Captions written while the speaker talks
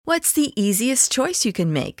What's the easiest choice you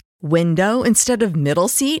can make? Window instead of middle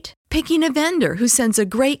seat? Picking a vendor who sends a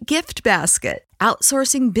great gift basket?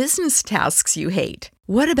 Outsourcing business tasks you hate?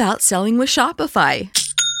 What about selling with Shopify?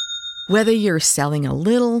 Whether you're selling a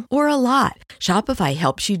little or a lot, Shopify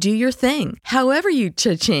helps you do your thing, however you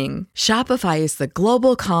cha-ching. Shopify is the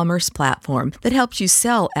global commerce platform that helps you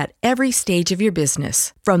sell at every stage of your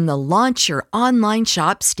business. From the launch your online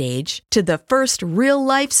shop stage to the first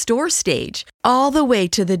real-life store stage, all the way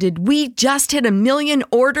to the did we just hit a million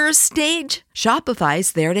orders stage.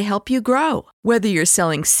 Shopify's there to help you grow. Whether you're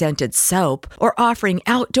selling scented soap or offering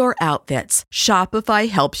outdoor outfits, Shopify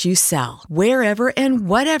helps you sell. Wherever and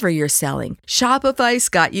whatever you're selling, Shopify's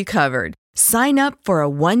got you covered. Sign up for a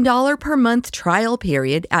 $1 per month trial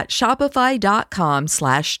period at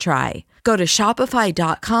shopify.com/try. Go to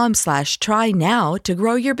shopify.com/try now to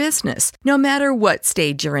grow your business, no matter what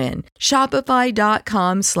stage you're in.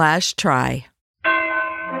 Shopify.com/try.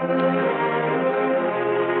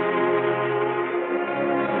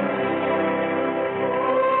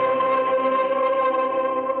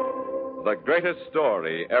 The greatest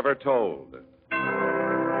story ever told.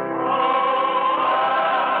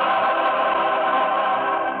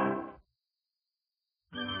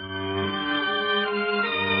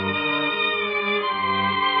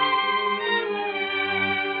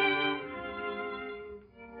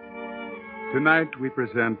 Tonight we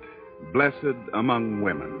present Blessed Among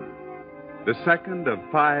Women, the second of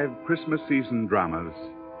 5 Christmas season dramas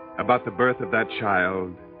about the birth of that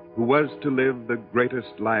child who was to live the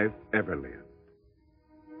greatest life ever lived.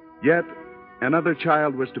 Yet another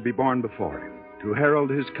child was to be born before him, to herald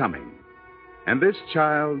his coming, and this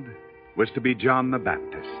child was to be John the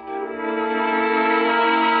Baptist.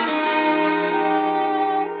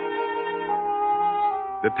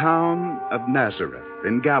 The town of Nazareth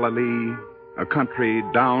in Galilee, a country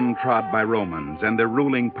downtrodden by Romans and their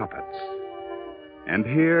ruling puppets. And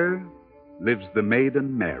here lives the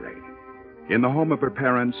maiden Mary, in the home of her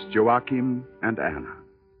parents, Joachim and Anna.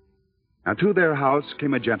 Now, to their house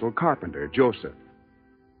came a gentle carpenter, Joseph,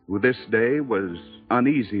 who this day was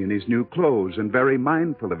uneasy in his new clothes and very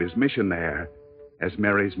mindful of his mission there as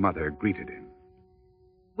Mary's mother greeted him.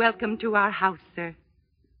 Welcome to our house, sir.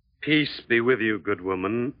 Peace be with you, good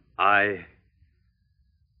woman. I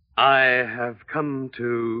have come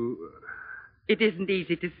to... It isn't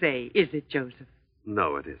easy to say, is it, Joseph?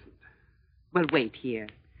 No, it isn't. Well, wait here.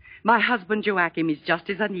 My husband, Joachim, is just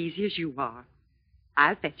as uneasy as you are.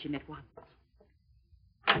 I'll fetch him at once.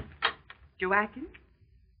 Joachim,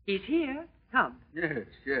 he's here. Come. Yes.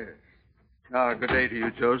 Good day to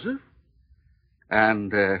you, Joseph.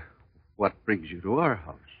 And what brings you to our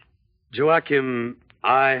house? Joachim,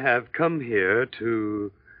 I have come here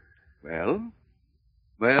to... Well?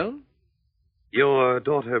 Your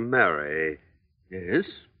daughter, Mary. Yes?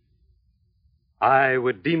 I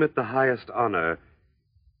would deem it the highest honor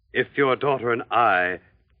if your daughter and I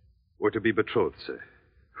were to be betrothed, sir.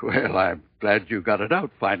 Well, I'm glad you got it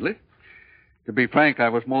out finally. To be frank, I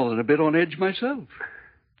was more than a bit on edge myself.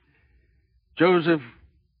 Joseph,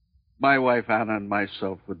 my wife Anna and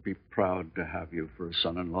myself would be proud to have you for a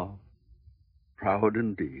son-in-law. Proud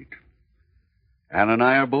indeed. Anna and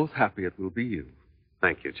I are both happy it will be you.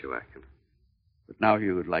 Thank you, Joachim. But now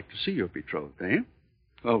you would like to see your betrothed, eh?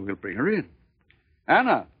 Well, we'll bring her in.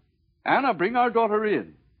 Anna, bring our daughter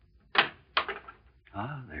in.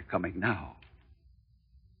 Ah, they're coming now.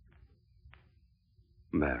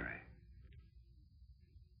 Mary.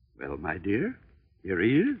 Well, my dear, here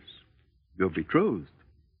he is, your betrothed.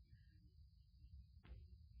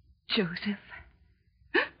 Joseph.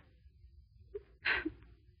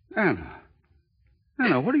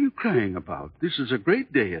 Anna, what are you crying about? This is a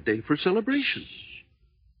great day, a day for celebration.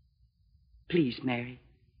 Please, Mary.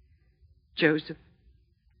 Joseph,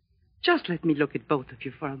 just let me look at both of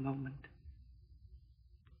you for a moment.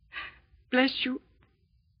 Bless you.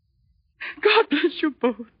 God bless you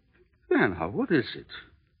both. Anna, what is it?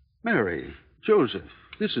 Mary, Joseph,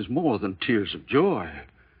 this is more than tears of joy.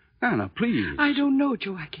 Anna, please. I don't know,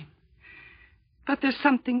 Joachim. But there's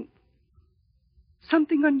something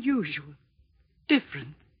unusual,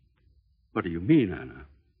 different. What do you mean, Anna?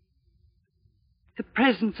 The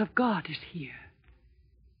presence of God is here.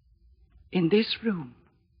 In this room.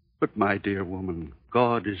 But, my dear woman,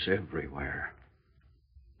 God is everywhere.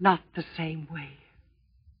 Not the same way.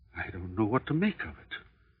 I don't know what to make of it.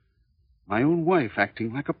 My own wife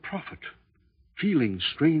acting like a prophet, feeling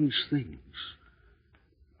strange things.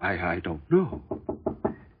 I don't know.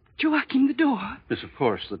 Joachim, the door. Yes, of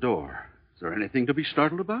course, the door. Is there anything to be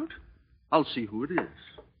startled about? I'll see who it is.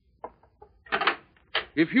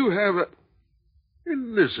 If you have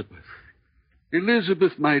Elizabeth.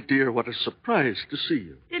 Elizabeth, my dear, what a surprise to see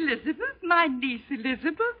you. Elizabeth, my niece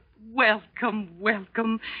Elizabeth. Welcome,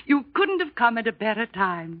 welcome. You couldn't have come at a better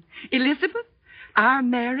time. Elizabeth, our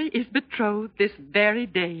Mary is betrothed this very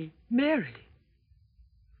day. Mary.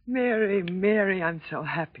 Mary, I'm so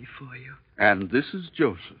happy for you. And this is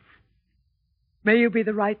Joseph. May you be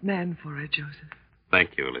the right man for her, Joseph.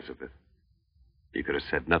 Thank you, Elizabeth. You could have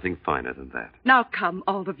said nothing finer than that. Now come,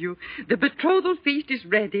 all of you. The betrothal feast is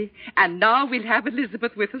ready, and now we'll have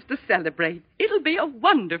Elizabeth with us to celebrate. It'll be a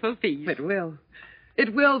wonderful feast. It will.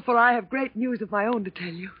 It will, for I have great news of my own to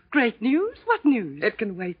tell you. Great news? What news? It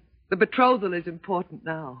can wait. The betrothal is important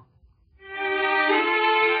now.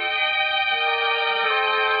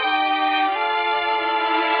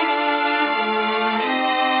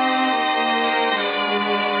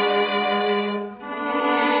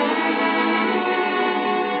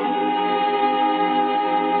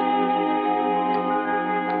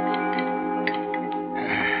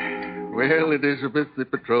 Well, Elizabeth, the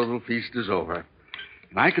betrothal feast is over.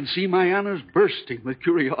 And I can see my Anna's bursting with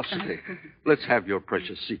curiosity. Let's have your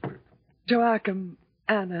precious secret. Joachim,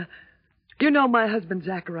 Anna, you know my husband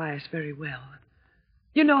Zacharias very well.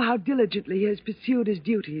 You know how diligently he has pursued his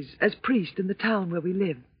duties as priest in the town where we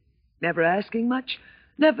live. Never asking much,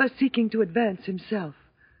 never seeking to advance himself.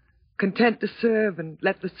 Content to serve and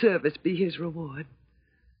let the service be his reward.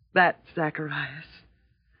 That's Zacharias.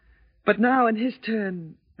 But now, in his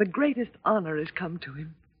turn, the greatest honor has come to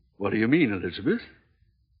him. What do you mean, Elizabeth?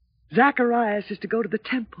 Zacharias is to go to the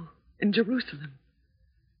temple in Jerusalem,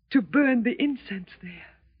 to burn the incense there.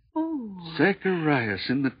 Oh. Zacharias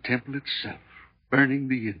in the temple itself, burning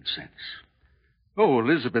the incense. Oh,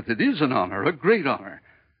 Elizabeth, it is an honor, a great honor.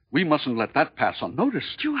 We mustn't let that pass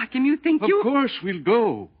unnoticed. Joachim, you think Of course we'll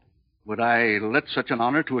go. Would I let such an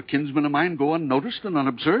honor to a kinsman of mine go unnoticed and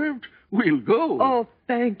unobserved? We'll go. Oh,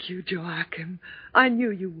 thank you, Joachim. I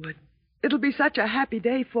knew you would. It'll be such a happy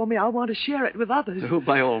day for me, I'll want to share it with others. Oh,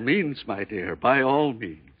 by all means, my dear, by all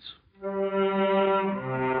means.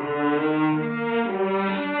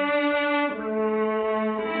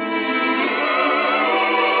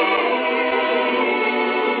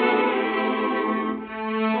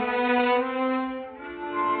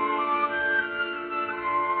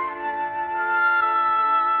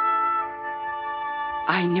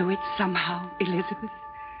 I knew it somehow, Elizabeth.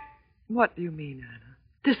 What do you mean, Anna?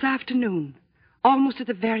 This afternoon, almost at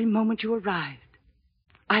the very moment you arrived,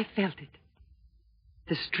 I felt it.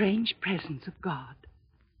 The strange presence of God.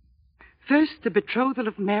 First, the betrothal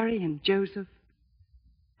of Mary and Joseph,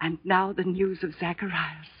 and now the news of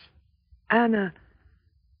Zacharias. Anna,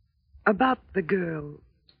 about the girl.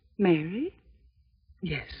 Mary?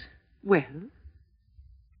 Yes. Well?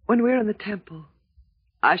 When we're in the temple,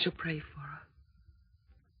 I shall pray for her.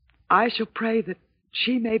 I shall pray that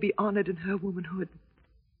she may be honored in her womanhood,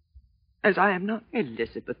 as I am not.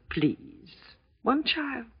 Elizabeth, please. One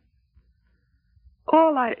child.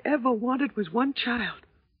 All I ever wanted was one child.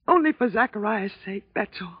 Only for Zacharias' sake,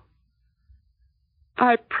 that's all.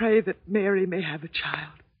 I pray that Mary may have a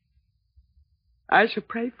child. I shall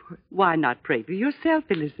pray for it. Why not pray for yourself,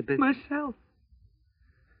 Elizabeth? Myself.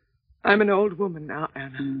 I'm an old woman now,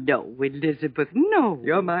 Anna. No, Elizabeth, no.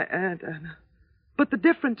 You're my aunt, Anna. But the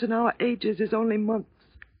difference in our ages is only months.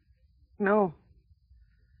 No.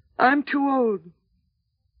 I'm too old.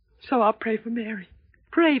 So I'll pray for Mary.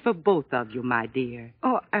 Pray for both of you, my dear.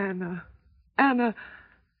 Oh, Anna. Anna,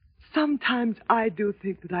 sometimes I do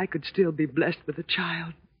think that I could still be blessed with a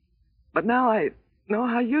child. But now I know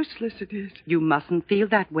how useless it is. You mustn't feel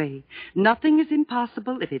that way. Nothing is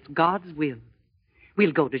impossible if it's God's will.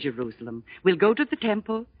 We'll go to Jerusalem. We'll go to the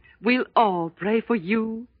temple. We'll all pray for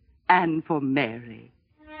you and for Mary.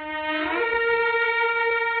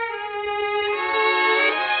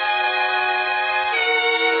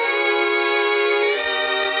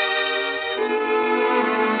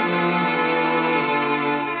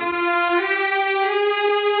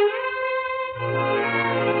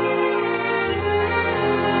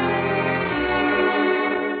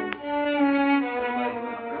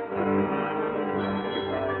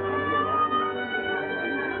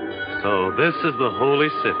 So this is the holy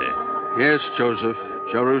city. Yes, Joseph,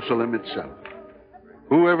 Jerusalem itself.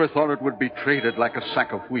 Whoever thought it would be traded like a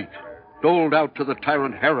sack of wheat, doled out to the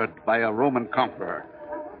tyrant Herod by a Roman conqueror?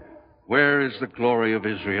 Where is the glory of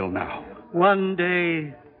Israel now? One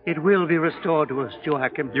day it will be restored to us,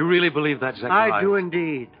 Joachim. You really believe that, Zacharias? I do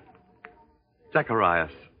indeed.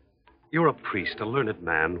 Zacharias, you're a priest, a learned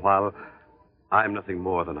man, while I'm nothing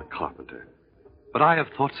more than a carpenter. But I have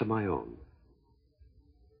thoughts of my own.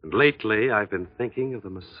 And lately, I've been thinking of the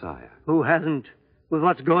Messiah. Who hasn't, with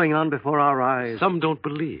what's going on before our eyes? Some don't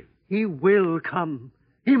believe. He will come.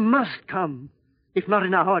 He must come. If not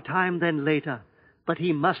in our time, then later. But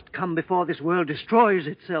he must come before this world destroys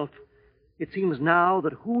itself. It seems now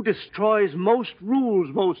that who destroys most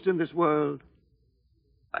rules most in this world.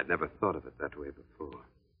 I'd never thought of it that way before.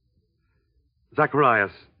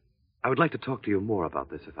 Zacharias, I would like to talk to you more about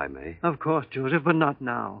this, if I may. Of course, Joseph, but not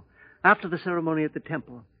now. After the ceremony at the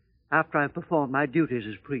temple. After I've performed my duties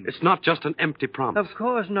as priest. It's not just an empty promise. Of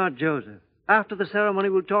course not, Joseph. After the ceremony,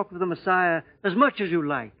 we'll talk with the Messiah as much as you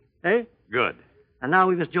like. Eh? Good. And now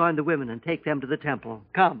we must join the women and take them to the temple.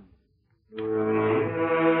 Come.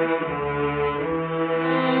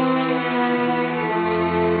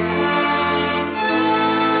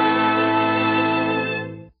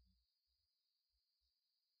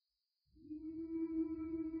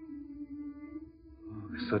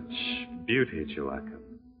 Such beauty, Joachim.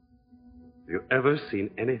 Have you ever seen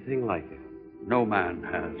anything like it? No man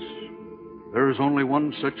has. There is only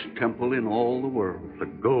one such temple in all the world. The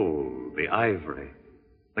gold, the ivory,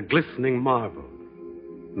 the glistening marble,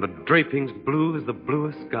 and the drapings blue as the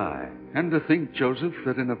bluest sky. And to think, Joseph,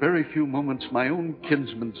 that in a very few moments my own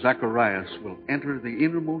kinsman Zacharias will enter the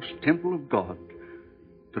innermost temple of God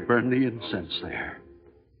to burn the incense there.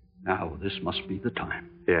 Now, this must be the time.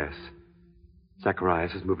 Yes.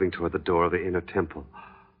 Zacharias is moving toward the door of the inner temple.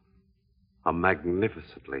 How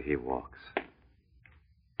magnificently he walks.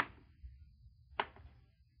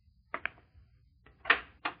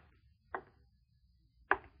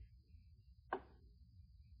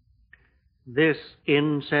 This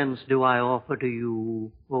incense do I offer to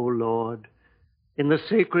you, O Lord, in the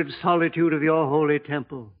sacred solitude of your holy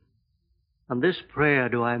temple. And this prayer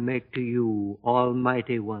do I make to you,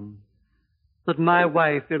 Almighty One, that my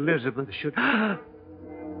wife Elizabeth should...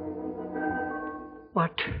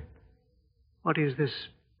 What is this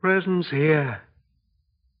presence here?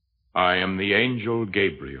 I am the angel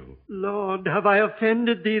Gabriel. Lord, have I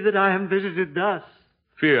offended thee that I am visited thus?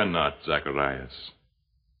 Fear not, Zacharias,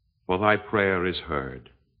 for thy prayer is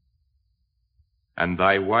heard. And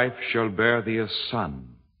thy wife shall bear thee a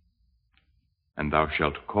son, and thou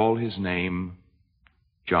shalt call his name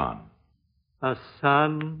John. A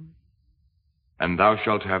son? And thou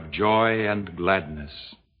shalt have joy and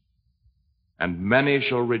gladness, and many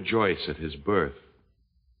shall rejoice at his birth,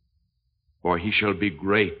 for he shall be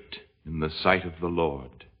great in the sight of the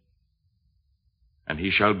Lord. And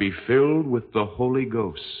he shall be filled with the Holy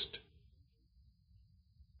Ghost.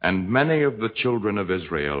 And many of the children of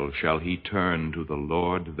Israel shall he turn to the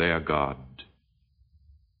Lord their God.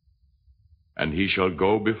 And he shall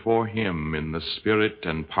go before him in the spirit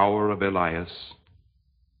and power of Elias,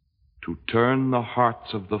 to turn the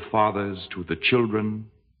hearts of the fathers to the children,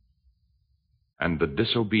 and the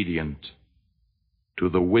disobedient to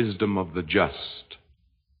the wisdom of the just,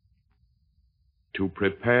 to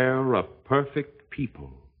prepare a perfect people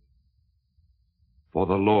for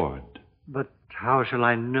the Lord. But how shall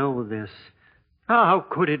I know this? How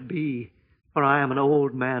could it be? For I am an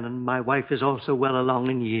old man, and my wife is also well along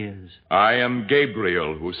in years. I am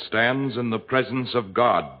Gabriel, who stands in the presence of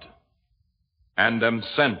God, and am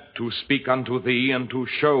sent to speak unto thee and to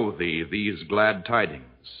show thee these glad tidings.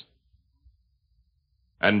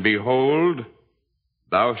 And behold,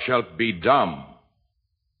 thou shalt be dumb,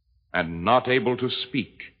 and not able to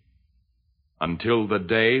speak, until the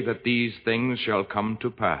day that these things shall come to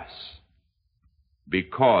pass,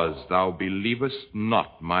 because thou believest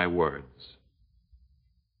not my words,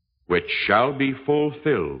 which shall be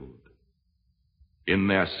fulfilled in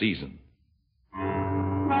their season.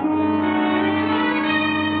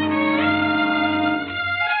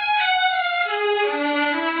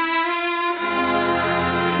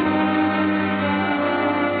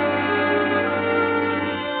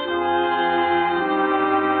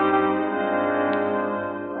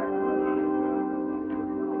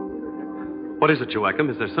 What is it, Joachim?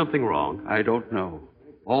 Is there something wrong? I don't know.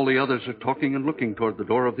 All the others are talking and looking toward the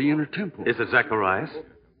door of the inner temple. Is it Zacharias?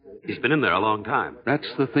 He's been in there a long time. That's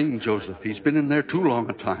the thing, Joseph. He's been in there too long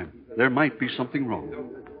a time. There might be something wrong.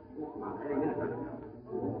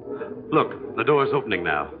 Look, the door's opening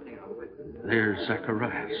now. There's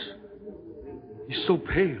Zacharias. He's so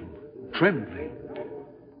pale, trembling,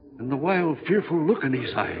 and the wild, fearful look in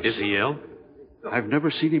his eyes. Is he ill? I've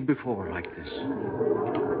never seen him before like this.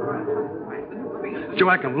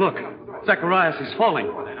 Joachim, look. Zacharias is falling.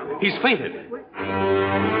 He's fainted.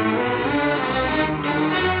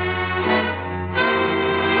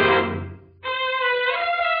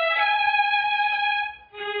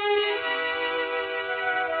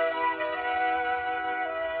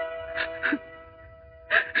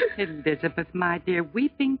 Elizabeth, my dear,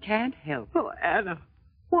 weeping can't help. Oh, Anna,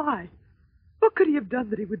 why? Oh, What could he have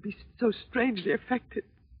done that he would be so strangely affected?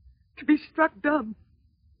 To be struck dumb,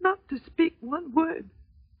 not to speak one word.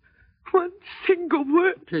 One single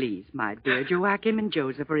word. Please, my dear, Joachim and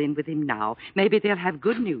Joseph are in with him now. Maybe they'll have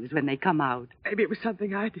good news when they come out. Maybe it was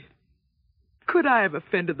something I did. Could I have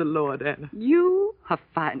offended the Lord, Anna? You? A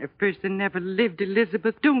finer person never lived,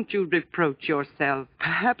 Elizabeth. Don't you reproach yourself.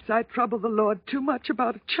 Perhaps I trouble the Lord too much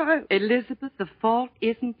about a child. Elizabeth, the fault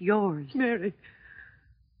isn't yours. Mary,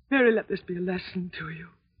 let this be a lesson to you.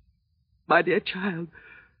 My dear child,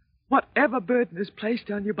 whatever burden is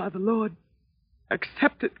placed on you by the Lord,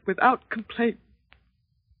 accept it without complaint.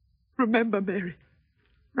 Remember, Mary.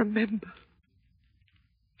 Remember.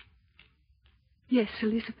 Yes,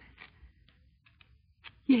 Elizabeth.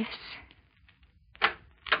 Yes.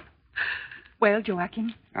 Well,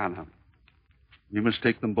 Joachim? Anna, you must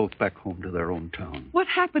take them both back home to their own town. What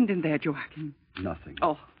happened in there, Joachim? Nothing.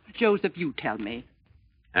 Oh, Joseph, you tell me.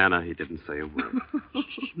 Anna, he didn't say a word.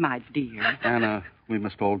 My dear. Anna, we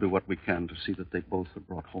must all do what we can to see that they both are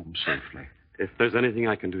brought home safely. If there's anything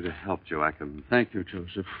I can do to help, Joachim. Thank you,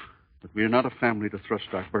 Joseph. But we are not a family to thrust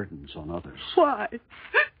our burdens on others. Why?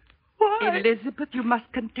 Why? Elizabeth, you must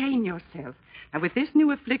contain yourself. Now, with this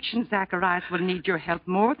new affliction, Zacharias will need your help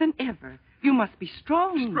more than ever. You must be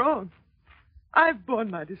strong. Strong? I've borne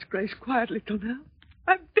my disgrace quietly till now.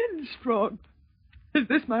 I've been strong. Is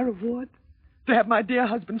this my reward? To have my dear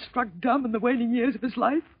husband struck dumb in the waning years of his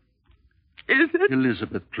life? Is it?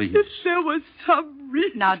 Elizabeth, please. If there was some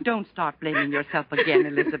reason... Now, don't start blaming yourself again,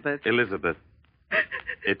 Elizabeth. Elizabeth,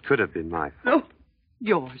 it could have been my fault. No.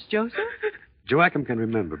 Yours, Joseph? Joachim can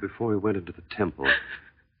remember before we went into the temple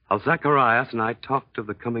how Zacharias and I talked of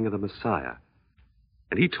the coming of the Messiah.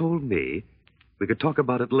 And he told me we could talk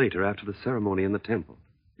about it later after the ceremony in the temple.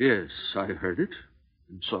 Yes, I heard it.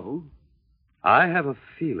 And so? I have a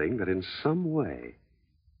feeling that in some way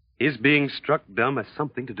his being struck dumb has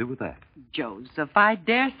something to do with that. Joseph, I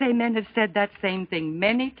dare say men have said that same thing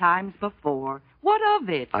many times before. What of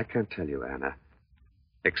it? I can't tell you, Anna.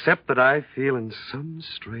 Except that I feel in some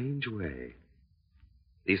strange way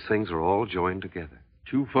these things are all joined together.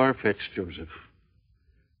 Too far-fetched, Joseph.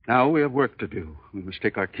 Now we have work to do. We must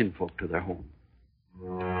take our kinfolk to their home.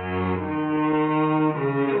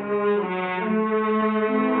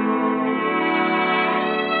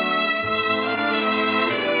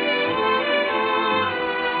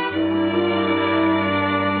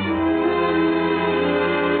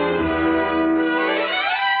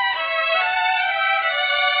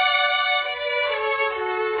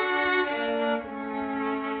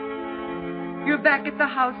 You're back at the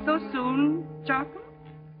house so soon, Joachim?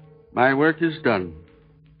 My work is done.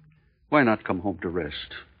 Why not come home to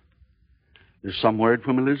rest? Is some word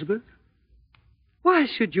from Elizabeth? Why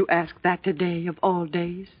should you ask that today of all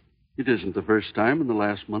days? It isn't the first time in the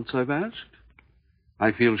last months I've asked.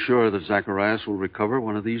 I feel sure that Zacharias will recover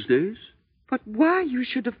one of these days. But why you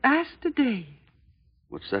should have asked today?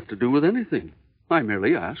 What's that to do with anything? I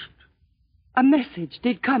merely asked. A message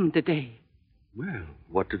did come today. Well,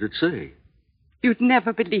 what did it say? You'd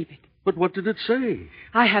never believe it. But what did it say?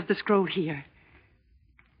 I have the scroll here.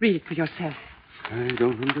 Read it for yourself. I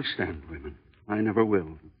don't understand women. I never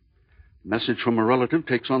will. A message from a relative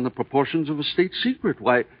takes on the proportions of a state secret.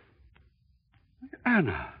 Why,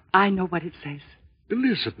 Anna. I know what it says.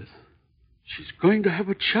 Elizabeth. She's going to have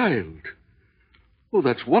a child. Oh,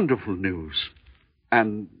 that's wonderful news.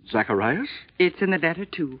 And Zacharias? It's in the letter,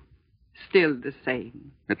 too. Still the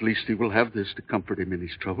same. At least he will have this to comfort him in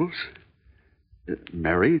his troubles.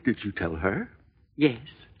 Mary, did you tell her? Yes,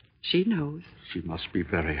 she knows. She must be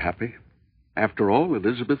very happy. After all,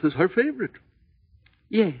 Elizabeth is her favorite.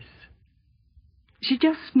 Yes. She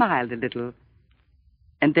just smiled a little,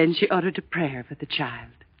 and then she uttered a prayer for the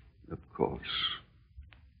child. Of course.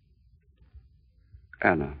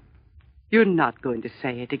 Anna. You're not going to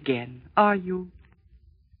say it again, are you?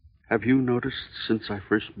 Have you noticed since I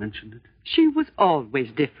first mentioned it? She was always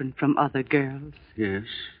different from other girls. Yes.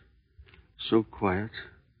 So quiet.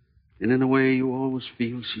 And in a way you always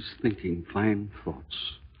feel she's thinking fine thoughts.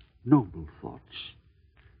 Noble thoughts.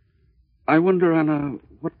 I wonder, Anna,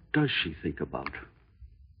 what does she think about?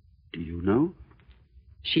 Do you know?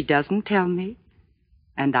 She doesn't tell me,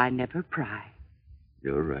 and I never pry.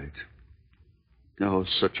 You're right. Oh,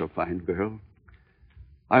 such a fine girl.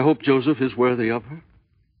 I hope Joseph is worthy of her.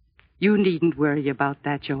 You needn't worry about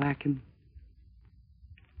that, Joachim.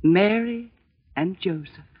 Mary and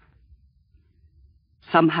Joseph.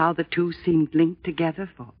 Somehow the two seemed linked together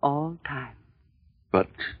for all time. But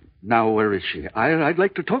now where is she? I'd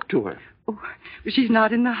like to talk to her. Oh, she's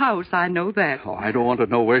not in the house, I know that. Oh, I don't want to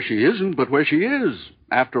know where she isn't, but where she is.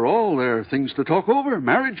 After all, there are things to talk over,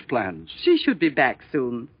 marriage plans. She should be back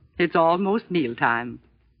soon. It's almost mealtime.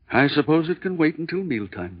 I suppose it can wait until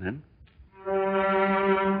mealtime, then.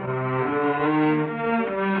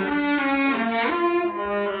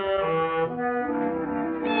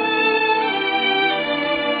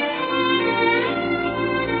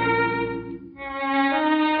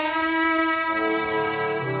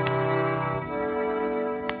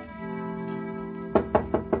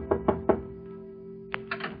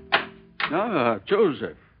 Ah,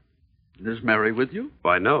 Joseph. Is Mary with you?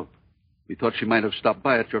 Why, no. We thought she might have stopped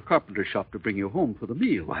by at your carpenter shop to bring you home for the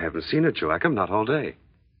meal. I haven't seen her, Joachim, not all day.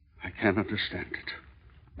 I can't understand it.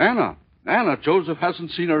 Anna, Joseph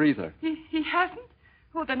hasn't seen her either. He hasn't?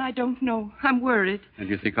 Oh, then I don't know. I'm worried. And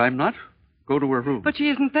you think I'm not? Go to her room. But she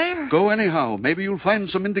isn't there. Go anyhow. Maybe you'll find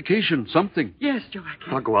some indication, something. Yes,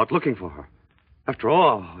 Joachim. I'll go out looking for her. After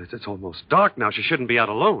all, it's almost dark now. She shouldn't be out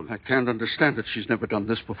alone. I can't understand it. She's never done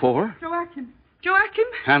this before. Joachim?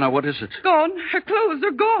 Hannah, what is it? Gone. Her clothes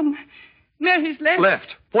are gone. Mary's left. Left?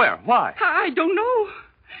 Where? Why? I don't know.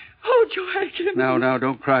 Oh, Joachim. Now,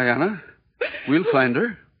 don't cry, Anna. We'll find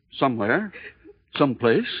her. Somewhere.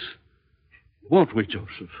 Someplace. Won't we,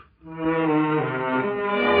 Joseph?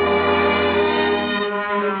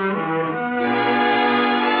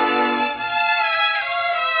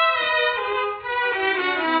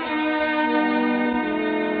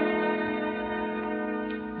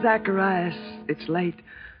 Zacharias, it's late.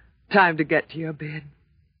 Time to get to your bed.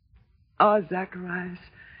 Oh, Zacharias,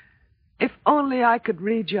 if only I could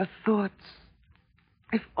read your thoughts.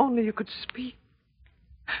 If only you could speak.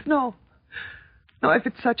 No, if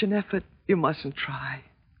it's such an effort, you mustn't try.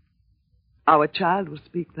 Our child will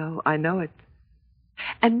speak, though. I know it.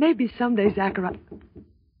 And maybe someday, Zacharias...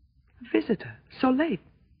 Visitor, so late.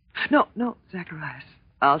 No, Zacharias,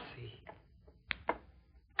 I'll see.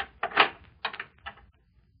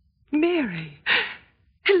 Mary.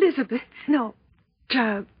 Elizabeth. No,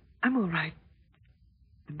 child, I'm all right.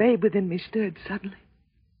 The babe within me stirred suddenly.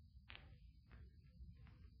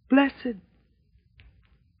 Blessed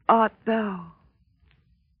art thou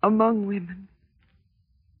among women.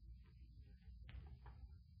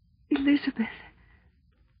 Elizabeth.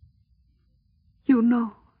 You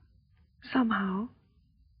know. Somehow,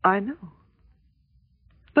 I know.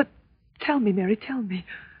 But tell me, Mary, tell me.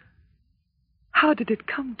 How did it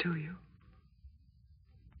come to you?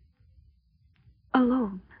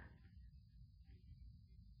 Alone.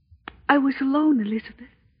 I was alone, Elizabeth,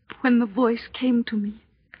 when the voice came to me.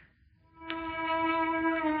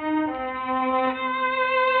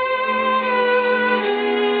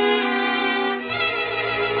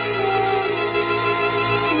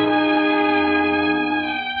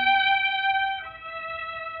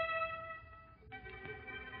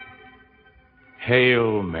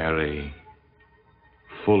 Hail, Mary,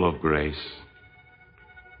 full of grace.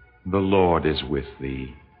 The Lord is with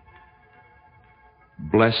thee.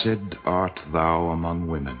 Blessed art thou among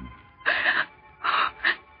women.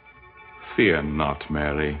 Fear not,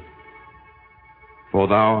 Mary, for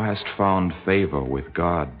thou hast found favor with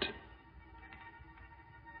God.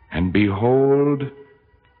 And behold,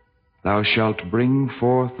 thou shalt bring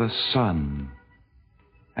forth a son,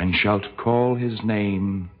 and shalt call his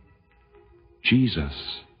name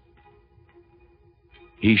Jesus.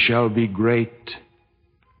 He shall be great,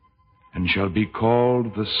 and shall be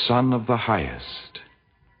called the Son of the Highest.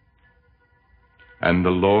 And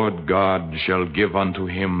the Lord God shall give unto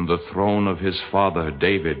him the throne of his father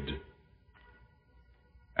David,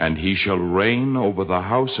 and he shall reign over the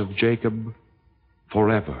house of Jacob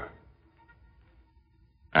forever.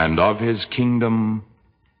 And of his kingdom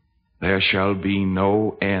there shall be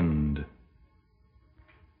no end.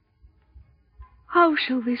 How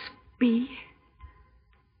shall this be?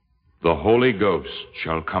 The Holy Ghost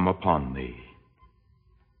shall come upon thee,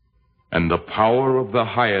 and the power of the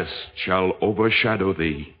Highest shall overshadow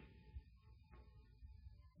thee.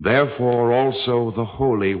 Therefore also the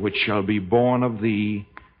Holy which shall be born of thee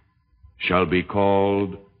shall be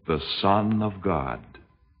called the Son of God.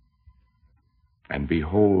 And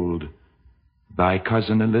behold, thy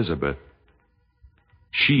cousin Elizabeth,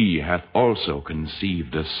 she hath also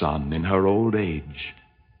conceived a son in her old age,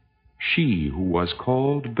 she who was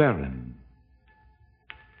called barren.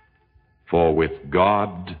 For with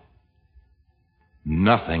God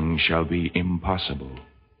nothing shall be impossible.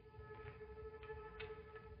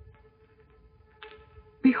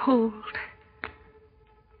 Behold,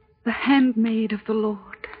 the handmaid of the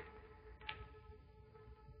Lord.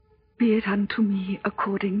 Be it unto me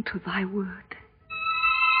according to thy word.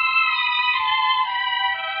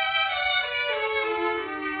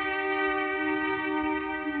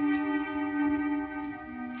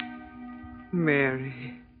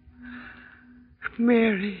 Mary.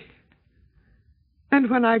 Mary. And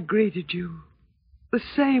when I greeted you, the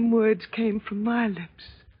same words came from my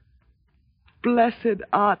lips. Blessed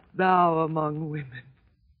art thou among women.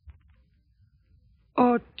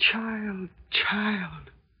 Oh, child,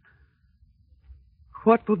 child,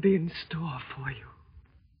 what will be in store for you?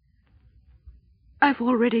 I've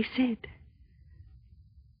already said,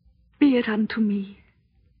 be it unto me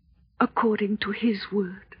according to his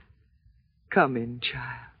word. Come in,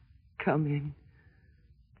 child. Come in.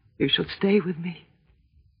 You shall stay with me.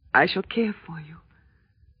 I shall care for you.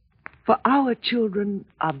 For our children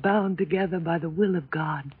are bound together by the will of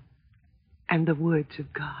God and the words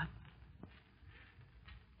of God.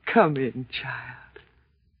 Come in, child.